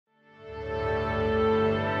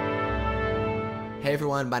Hey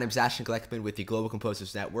everyone, my name is Ashton Gleckman with the Global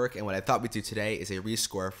Composers Network, and what I thought we'd do today is a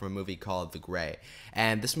rescore from a movie called The Gray.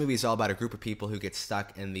 And this movie is all about a group of people who get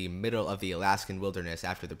stuck in the middle of the Alaskan wilderness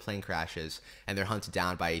after the plane crashes, and they're hunted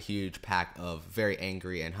down by a huge pack of very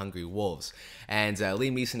angry and hungry wolves. And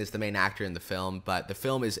Liam Neeson is the main actor in the film, but the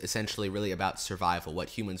film is essentially really about survival, what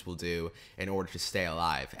humans will do in order to stay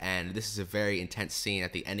alive. And this is a very intense scene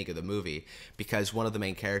at the ending of the movie, because one of the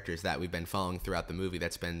main characters that we've been following throughout the movie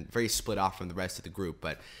that's been very split off from the rest of the group,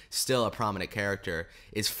 but still a prominent character,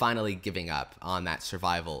 is finally giving up on that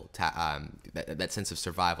survival, that sense of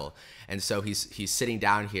survival. And so he's sitting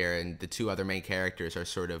down here, and the two other main characters are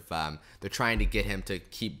sort of they're trying to get him to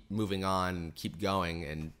keep moving on, keep going,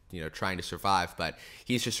 and trying to survive. But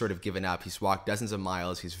he's just sort of given up. He's walked dozens of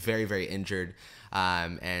miles. He's very, very injured,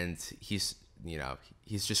 and he's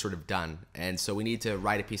just sort of done. And so we need to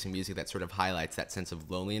write a piece of music that sort of highlights that sense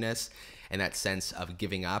of loneliness and that sense of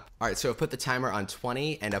giving up. All right, so I've put the timer on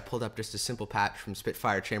 20, and I've pulled up just a simple patch from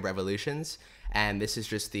Spitfire Chamber Evolutions, and this is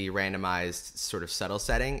just the randomized sort of subtle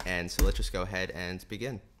setting, and so let's just go ahead and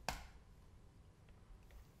begin.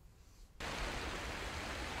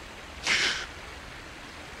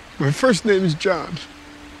 My first name is John.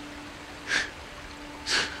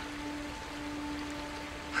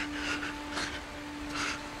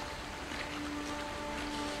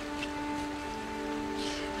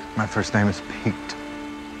 My first name is Pete.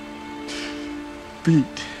 Pete.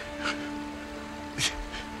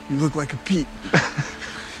 You look like a Pete.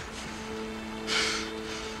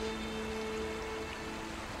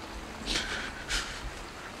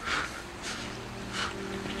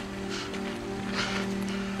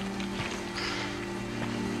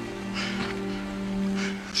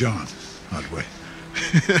 John Otway.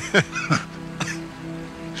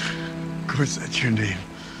 Of course that's your name.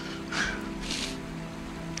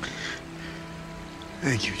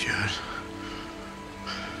 Thank you, John.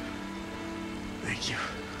 Thank you.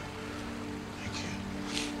 Thank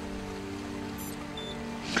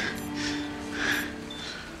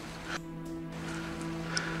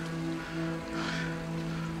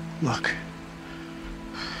you. Look.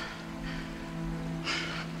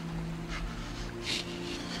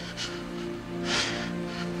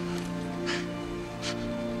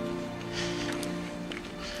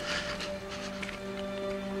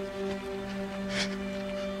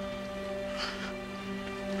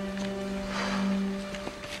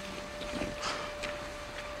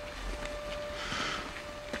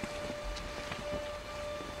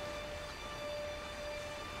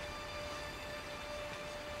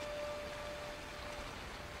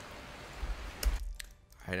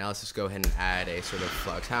 All right, now let's just go ahead and add a sort of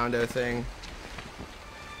flautando thing.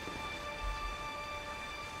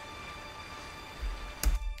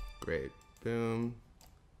 Great, boom,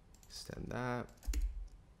 extend that.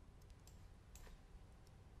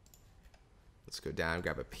 Let's go down,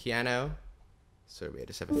 grab a piano. So we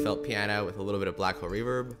just have a felt piano with a little bit of black hole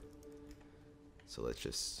reverb. So let's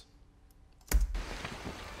just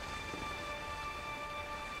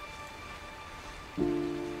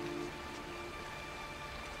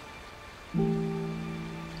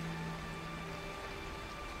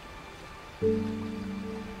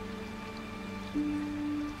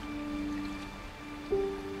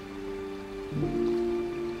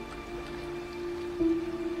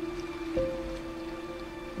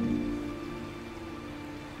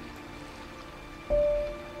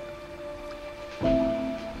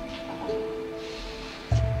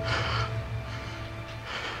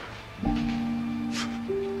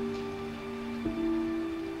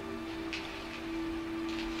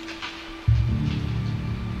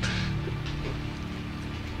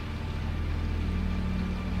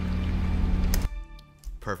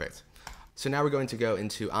perfect. So now we're going to go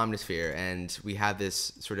into Omnisphere, and we have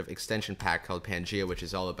this sort of extension pack called Pangea, which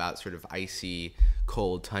is all about sort of icy,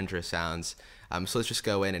 cold tundra sounds. So let's just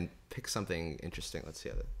go in and pick something interesting. Let's see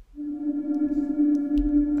how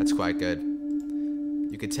that's quite good.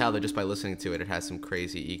 You could tell that just by listening to it, it has some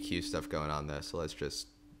crazy EQ stuff going on there. So let's just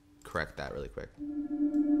correct that really quick.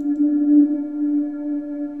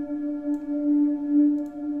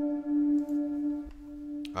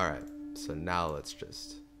 All right, so now let's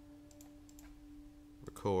just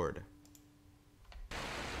record.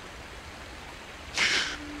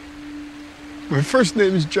 My first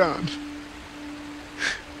name is John.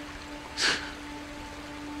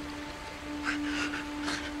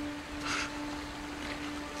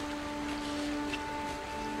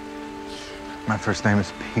 My first name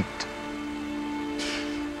is Pete.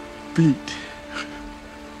 Pete.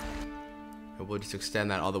 And we'll just extend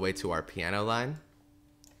that all the way to our piano line.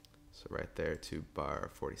 So right there to bar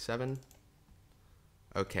 47.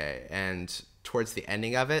 Okay, and towards the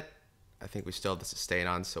ending of it, I think we still have the sustain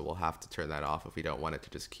on, so we'll have to turn that off if we don't want it to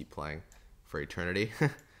just keep playing for eternity.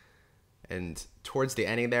 And towards the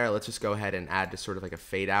ending there, let's just go ahead and add just sort of like a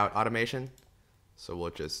fade out automation. So we'll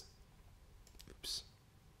just, oops.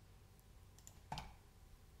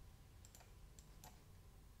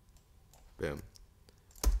 Boom.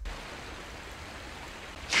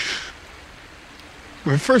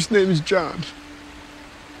 My first name is John.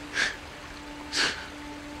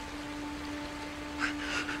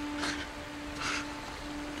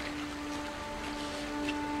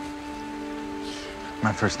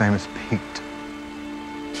 My first name is Pete.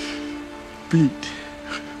 Pete.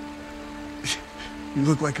 You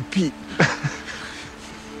look like a Pete.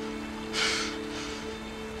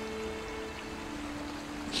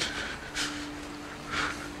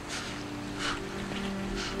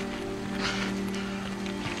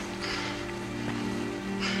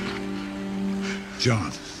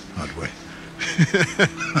 John Otway.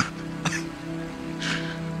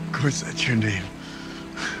 Of course, that's your name.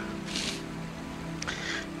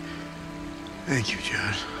 Thank you,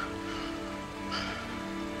 John.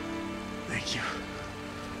 Thank you.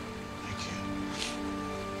 Thank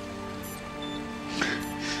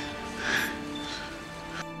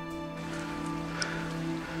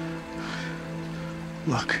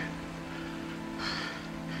you. Look.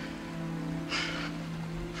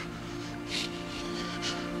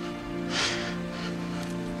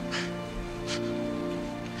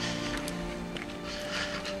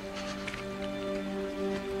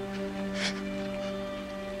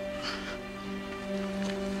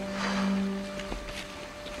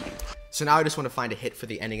 So now I just want to find a hit for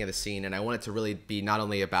the ending of the scene, and I want it to really be not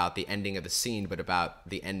only about the ending of the scene, but about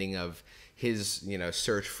the ending of his,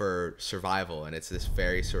 search for survival. And it's this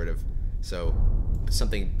very sort of, so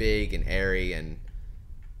something big and airy, and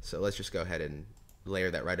so let's just go ahead and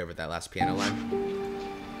layer that right over that last piano line.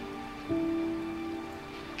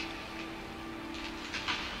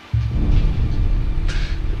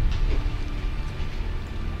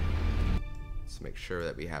 Let's make sure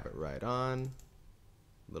that we have it right on.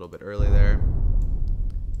 A little bit early there.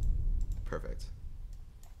 Perfect.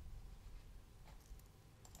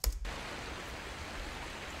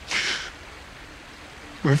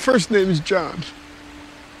 My first name is John.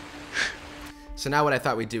 So now what I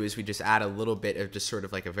thought we'd do is we just add a little bit of just sort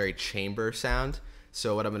of like a very chamber sound.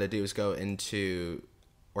 So what I'm going to do is go into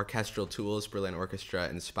Orchestral Tools, Berlin Orchestra,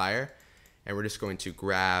 Inspire, and we're just going to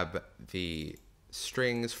grab the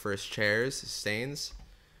strings, first chairs, sustains,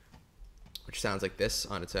 which sounds like this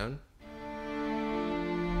on its own.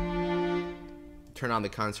 Turn on the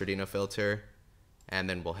concertino filter, and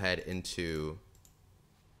then we'll head into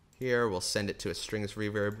here. We'll send it to a strings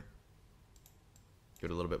reverb. Give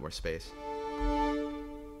it a little bit more space.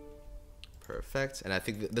 Perfect. And I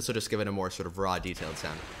think this will just give it a more sort of raw, detailed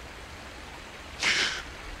sound.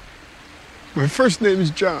 My first name is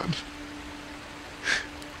John.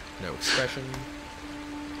 No expression.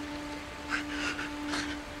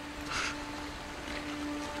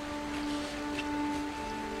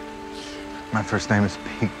 My first name is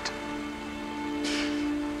Pete.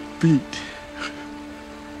 Pete.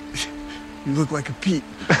 You look like a Pete.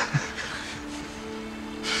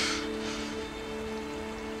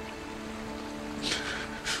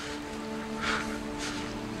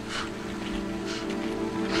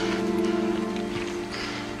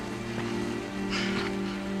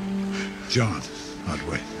 John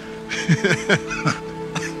Otway.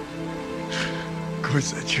 Of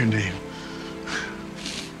course, that's your name.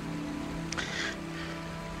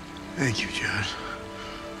 Thank you, John.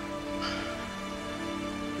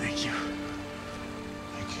 Thank you.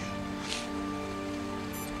 Thank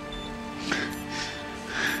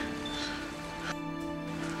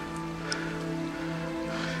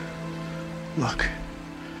you. Look.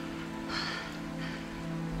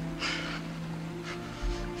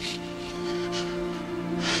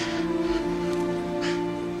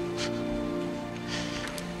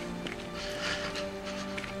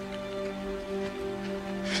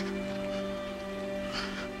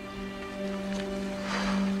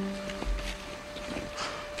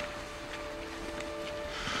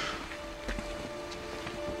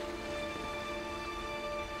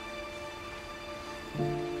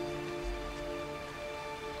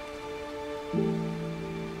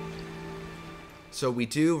 So we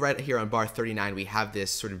do right here on bar 39, we have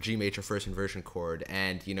this sort of G major first inversion chord,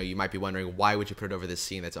 and you might be wondering, why would you put it over this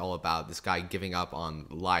scene that's all about this guy giving up on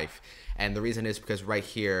life? And the reason is because right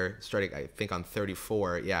here, starting I think on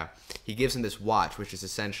 34, yeah, he gives him this watch, which is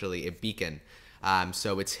essentially a beacon.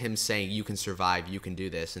 So it's him saying, you can survive, you can do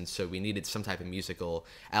this. And so we needed some type of musical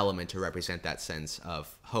element to represent that sense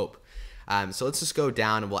of hope. So let's just go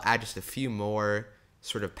down and we'll add just a few more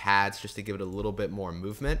sort of pads just to give it a little bit more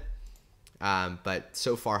movement. But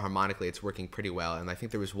so far harmonically it's working pretty well. And I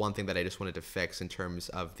think there was one thing that I just wanted to fix in terms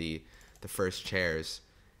of the first chairs.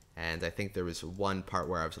 And I think there was one part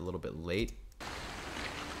where I was a little bit late.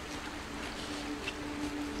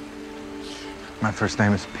 My first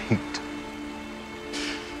name is Pete.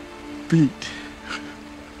 Pete.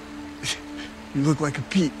 You look like a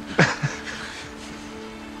Pete.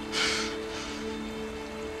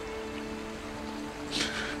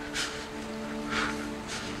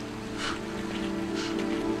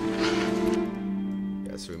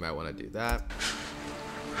 Yeah, so we might want to do that.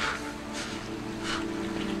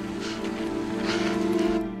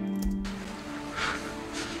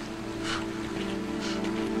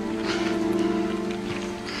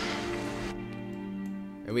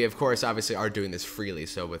 And we, of course, obviously are doing this freely,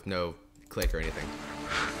 so with no click or anything.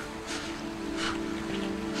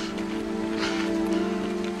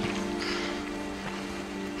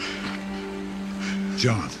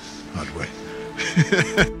 John Otway.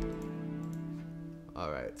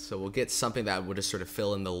 Alright, so we'll get something that will just sort of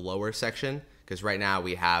fill in the lower section, because right now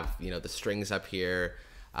we have, you know, the strings up here,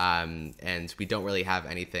 and we don't really have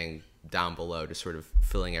anything down below, just sort of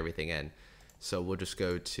filling everything in. So we'll just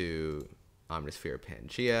go to Omnisphere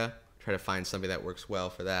Pangea, try to find something that works well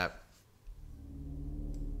for that.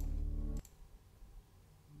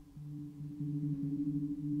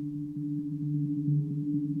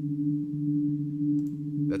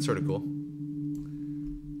 That's sort of cool.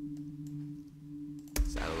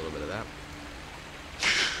 Let's add a little bit of that.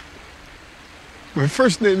 My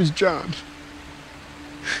first name is John.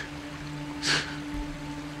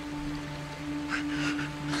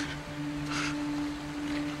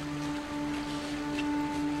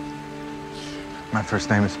 My first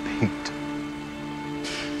name is Pete.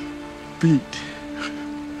 Pete.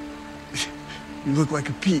 You look like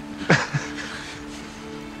a Pete.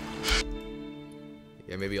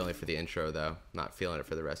 Yeah, maybe only for the intro though. Not feeling it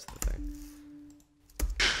for the rest of the thing.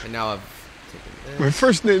 And now I've taken this. My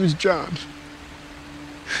first name is John.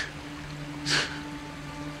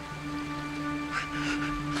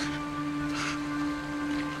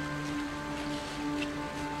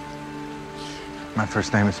 My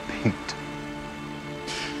first name is Pete.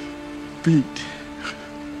 Pete.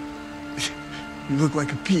 You look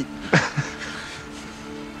like a Pete.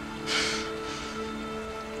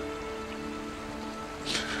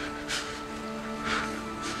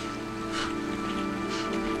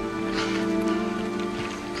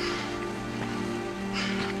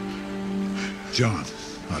 John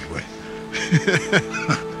Otway.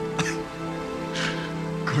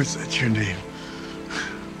 Of course that's your name.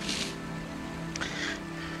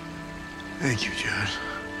 Thank you, John.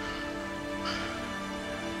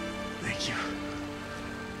 Thank you.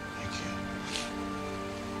 Thank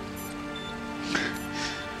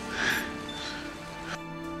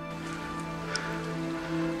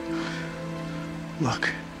you. Look.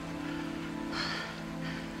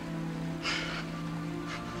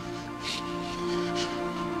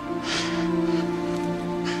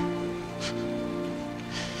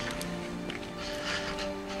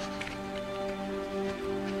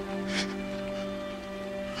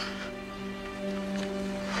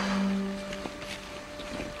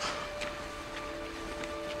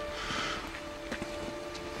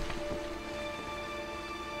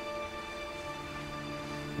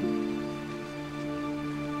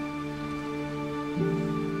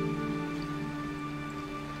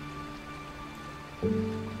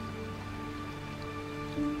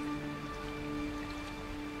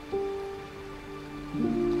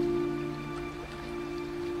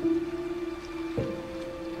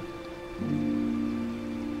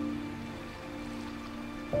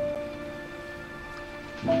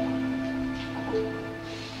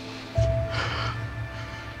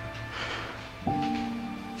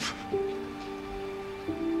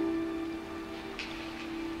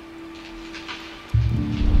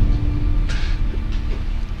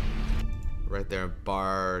 Right there in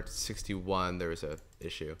bar 61, there was a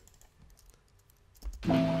issue.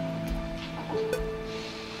 I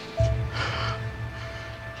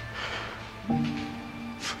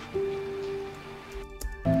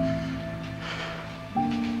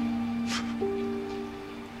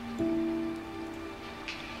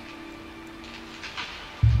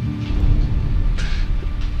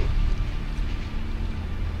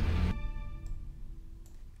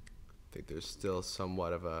think there's still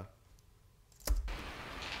somewhat of a...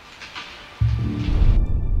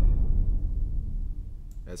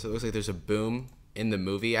 So it looks like there's a boom in the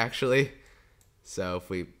movie, actually. So if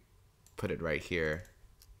we put it right here.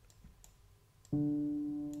 Oops.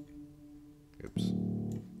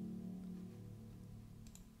 And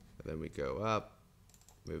then we go up.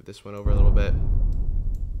 Move this one over a little bit.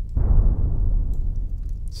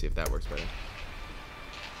 See if that works better.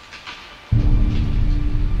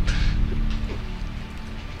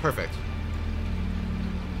 Perfect.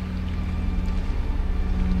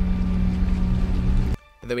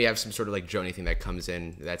 And then we have some sort of like drone thing that comes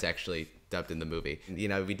in that's actually dubbed in the movie. You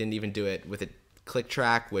know, we didn't even do it with a click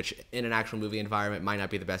track, which in an actual movie environment might not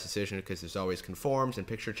be the best decision because there's always conforms and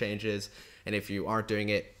picture changes. And if you aren't doing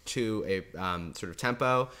it to a sort of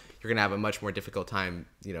tempo, you're going to have a much more difficult time,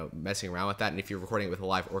 you know, messing around with that. And if you're recording it with a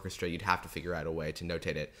live orchestra, you'd have to figure out a way to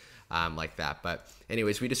notate it like that. But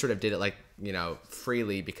anyways, we just sort of did it like, you know,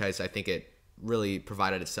 freely because I think it really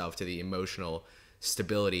provided itself to the emotional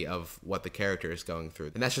stability of what the character is going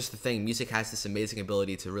through. And that's just the thing. Music has this amazing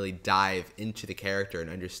ability to really dive into the character and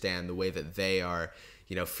understand the way that they are,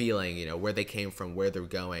 you know, feeling, you know, where they came from, where they're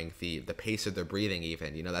going, the pace of their breathing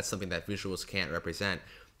even. You know, that's something that visuals can't represent,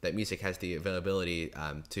 that music has the availability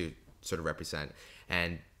to sort of represent.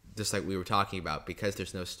 And just like we were talking about, because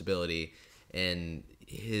there's no stability in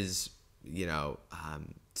his, you know,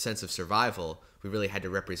 sense of survival, we really had to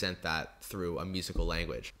represent that through a musical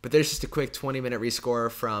language. But there's just a quick 20-minute rescore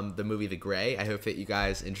from the movie The Gray. I hope that you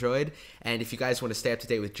guys enjoyed. And if you guys want to stay up to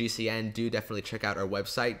date with GCN, do definitely check out our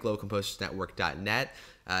website, globalcomposersnetwork.net.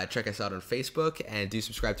 Check us out on Facebook and do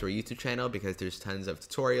subscribe to our YouTube channel because there's tons of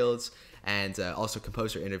tutorials and also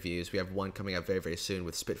composer interviews. We have one coming up very, very soon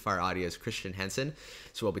with Spitfire Audio's Christian Henson.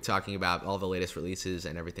 So we'll be talking about all the latest releases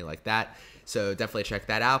and everything like that. So definitely check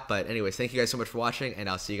that out. But anyways, thank you guys so much for watching, and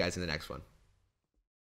I'll see you guys in the next one.